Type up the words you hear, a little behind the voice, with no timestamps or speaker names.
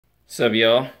What's up,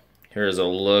 y'all? Here's a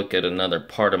look at another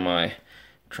part of my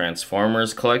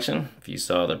Transformers collection. If you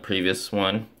saw the previous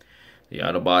one, the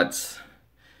Autobots,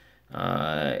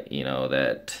 you know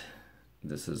that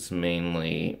this is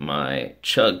mainly my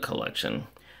CHUG collection.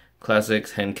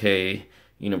 Classics, Henkei,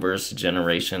 Universe,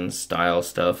 Generation, style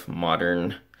stuff,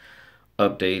 modern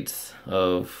updates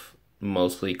of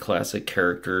mostly classic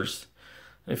characters,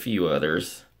 a few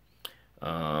others.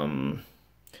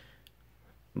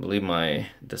 I believe my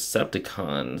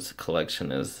Decepticons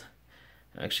collection is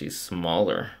actually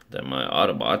smaller than my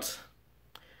Autobots,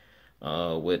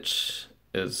 which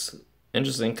is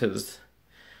interesting because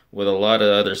with a lot of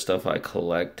other stuff I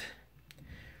collect,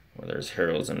 where there's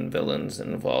heroes and villains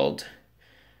involved,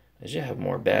 I should have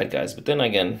more bad guys. But then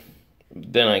again,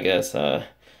 I guess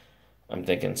I'm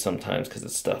thinking sometimes because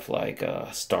it's stuff like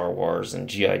Star Wars and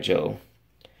G.I. Joe,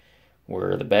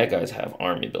 where the bad guys have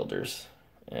army builders,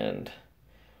 and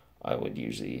I would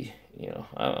usually,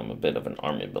 I'm a bit of an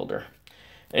army builder.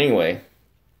 Anyway,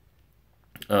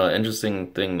 interesting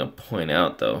thing to point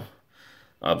out though,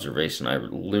 observation I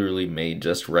literally made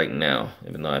just right now,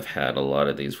 even though I've had a lot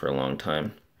of these for a long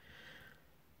time.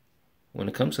 When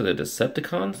it comes to the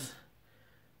Decepticons,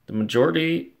 the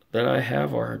majority that I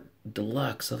have are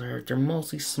deluxe, so they're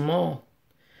mostly small.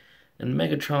 And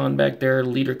Megatron back there,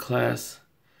 leader class,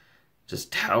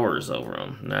 just towers over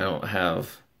them. And I don't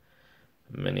have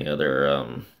many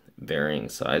other varying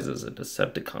sizes of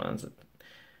Decepticons.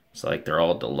 It's like they're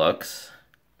all deluxe.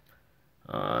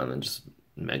 And then just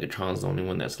Megatron's the only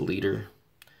one that's leader.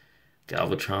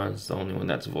 Galvatron's the only one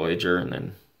that's Voyager. And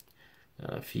then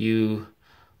a few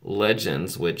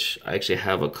Legends, which I actually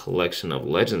have a collection of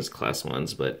Legends class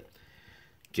ones, but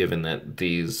given that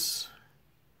these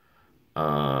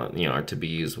are to be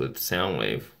used with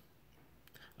Soundwave,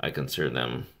 I consider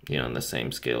them on the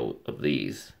same scale of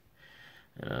these.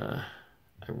 I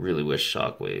really wish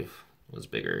Shockwave was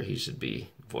bigger. He should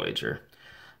be Voyager.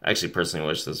 I actually personally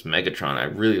wish this Megatron, I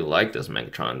really like this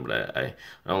Megatron, but I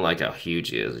don't like how huge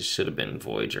he is. He should have been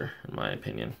Voyager, in my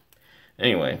opinion.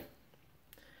 Anyway,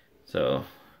 so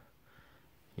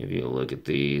give you a look at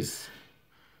these.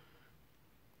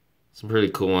 Some pretty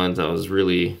cool ones. I was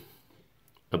really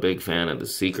a big fan of the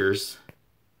Seekers.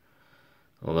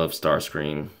 I love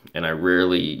Starscream, and I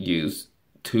rarely use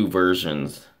two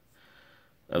versions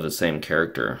of the same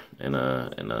character in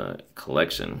a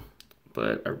collection,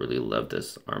 but I really love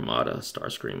this Armada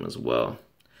Starscream as well.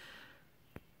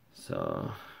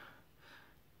 So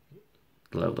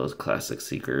love those classic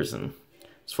Seekers. And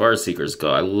as far as Seekers go,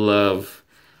 I love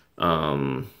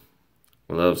Starscream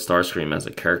as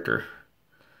a character.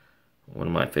 One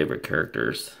of my favorite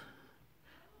characters.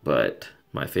 But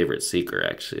my favorite Seeker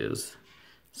actually is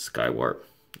Skywarp.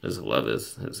 I just love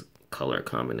his color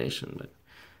combination. But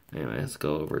anyway, let's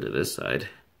go over to this side.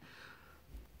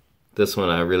 This one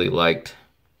I really liked.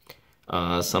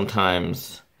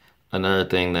 Sometimes another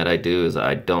thing that I do is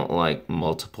I don't like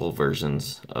multiple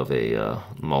versions of a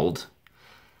mold.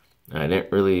 I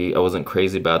wasn't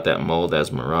crazy about that mold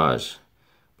as Mirage,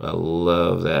 but I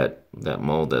love that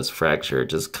mold as Fracture. It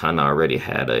just kind of already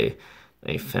had a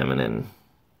feminine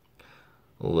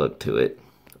look to it.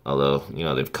 Although,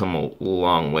 they've come a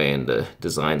long way in the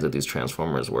designs of these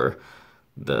Transformers where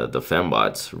the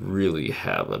fembots really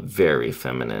have a very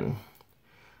feminine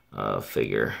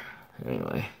figure.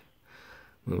 Anyway,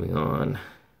 moving on.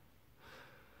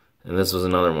 And this was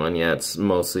another one. Yeah, it's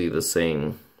mostly the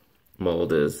same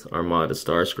mold as Armada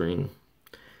Starscream,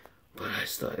 but I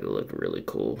just thought it looked really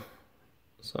cool,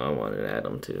 so I wanted to add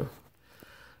them to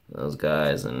those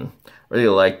guys. And I really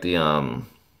like the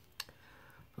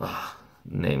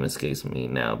name escapes me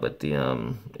now, but the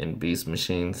in Beast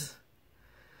Machines,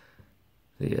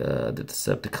 the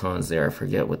Decepticons there, I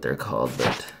forget what they're called,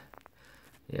 but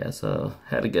yeah, so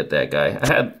had to get that guy.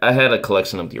 I had a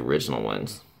collection of the original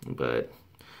ones, but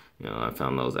I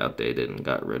found those outdated and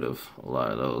got rid of a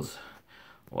lot of those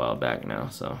a while back now.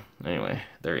 So anyway,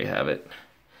 there you have it.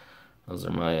 Those are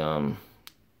my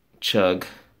CHUG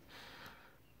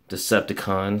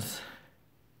Decepticons.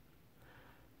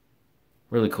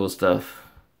 Really cool stuff.